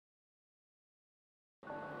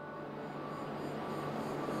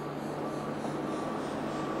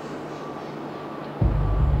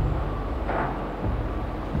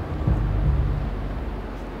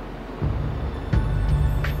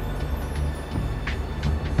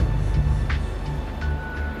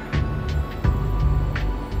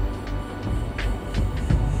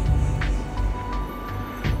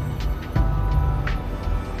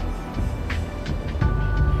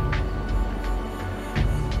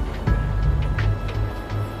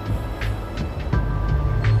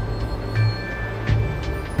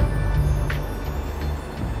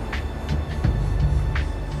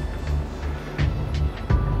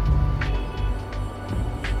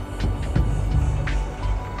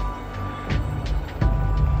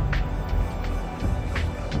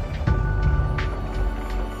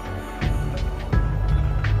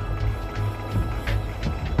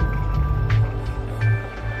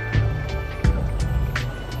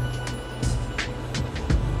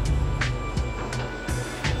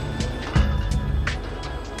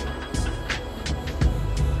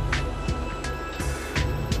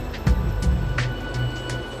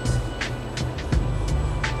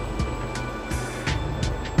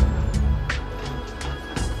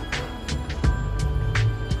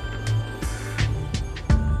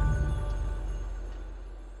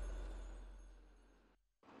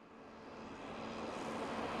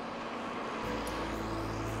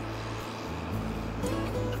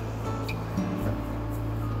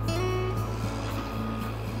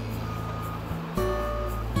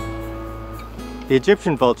The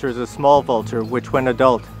Egyptian vulture is a small vulture which, when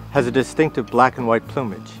adult, has a distinctive black and white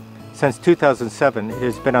plumage. Since 2007, it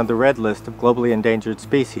has been on the red list of globally endangered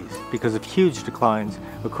species because of huge declines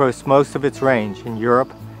across most of its range in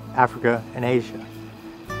Europe, Africa, and Asia.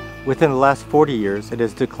 Within the last 40 years, it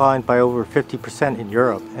has declined by over 50% in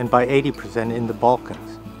Europe and by 80% in the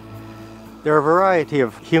Balkans. There are a variety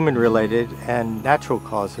of human-related and natural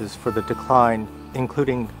causes for the decline,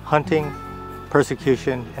 including hunting,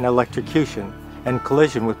 persecution, and electrocution, and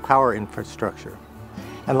collision with power infrastructure.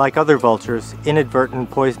 And like other vultures, inadvertent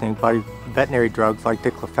poisoning by veterinary drugs like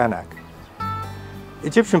diclofenac.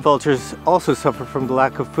 Egyptian vultures also suffer from the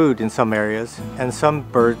lack of food in some areas, and some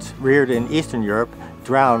birds reared in Eastern Europe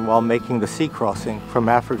drown while making the sea crossing from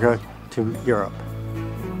Africa to Europe.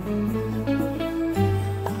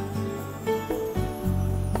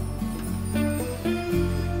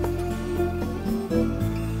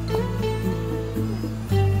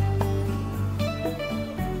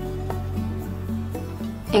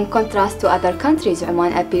 In contrast to other countries,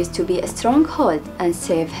 Oman appears to be a stronghold and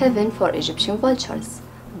safe haven for Egyptian vultures,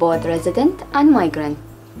 both resident and migrant.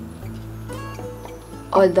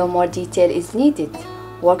 Although more detail is needed,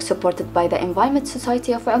 work supported by the Environment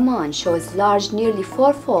Society of Oman shows large, nearly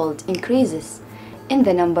fourfold increases in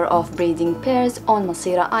the number of breeding pairs on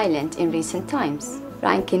Masira Island in recent times,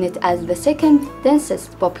 ranking it as the second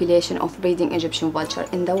densest population of breeding Egyptian vulture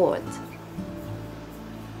in the world.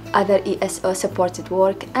 Other ESO-supported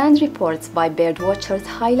work and reports by bird watchers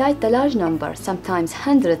highlight the large number, sometimes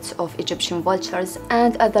hundreds, of Egyptian vultures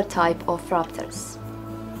and other type of raptors.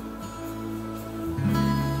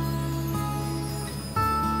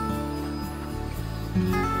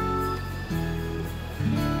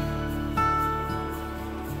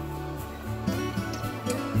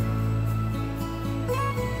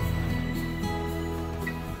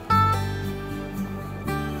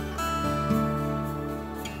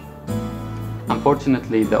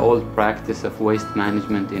 Unfortunately, the old practice of waste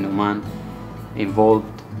management in Oman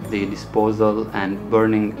involved the disposal and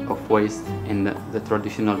burning of waste in the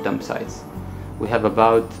traditional dump sites. We have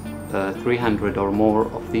about 300 or more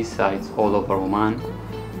of these sites all over Oman,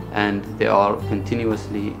 and they are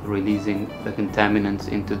continuously releasing the contaminants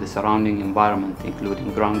into the surrounding environment,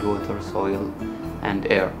 including groundwater, soil,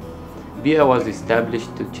 and air. BIA was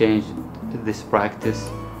established to change this practice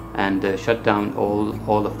and shut down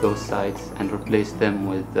all of those sites and replace them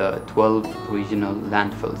with 12 regional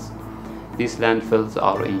landfills. These landfills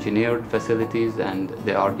are engineered facilities and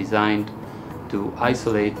they are designed to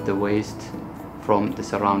isolate the waste from the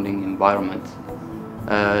surrounding environment.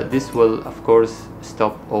 This will, of course,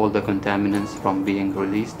 stop all the contaminants from being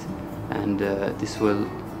released, and this will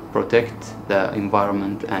protect the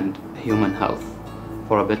environment and human health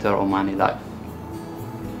for a better Omani life.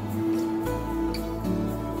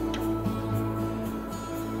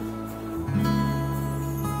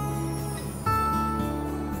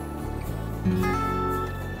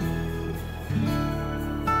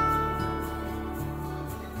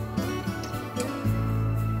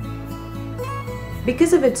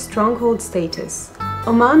 Because of its stronghold status,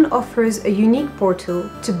 Oman offers a unique portal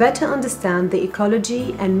to better understand the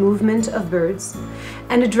ecology and movement of birds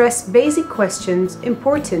and address basic questions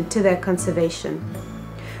important to their conservation.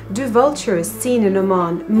 Do vultures seen in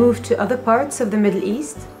Oman move to other parts of the Middle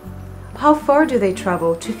East? How far do they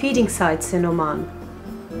travel to feeding sites in Oman?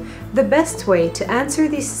 The best way to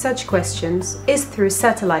answer such questions is through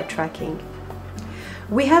satellite tracking.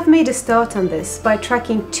 We have made a start on this by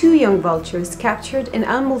tracking 2 young vultures captured in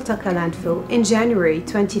Al-Multaqa landfill in January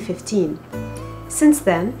 2015. Since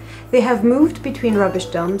then, they have moved between rubbish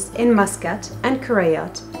dumps in Muscat and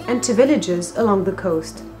Kurayat and to villages along the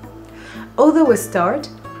coast. Although a start,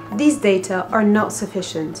 these data are not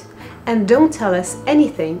sufficient and don't tell us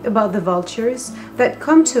anything about the vultures that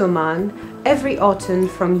come to Oman every autumn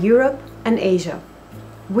from Europe and Asia.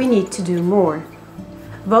 We need to do more.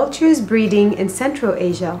 Vultures breeding in Central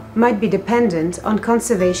Asia might be dependent on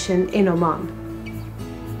conservation in Oman.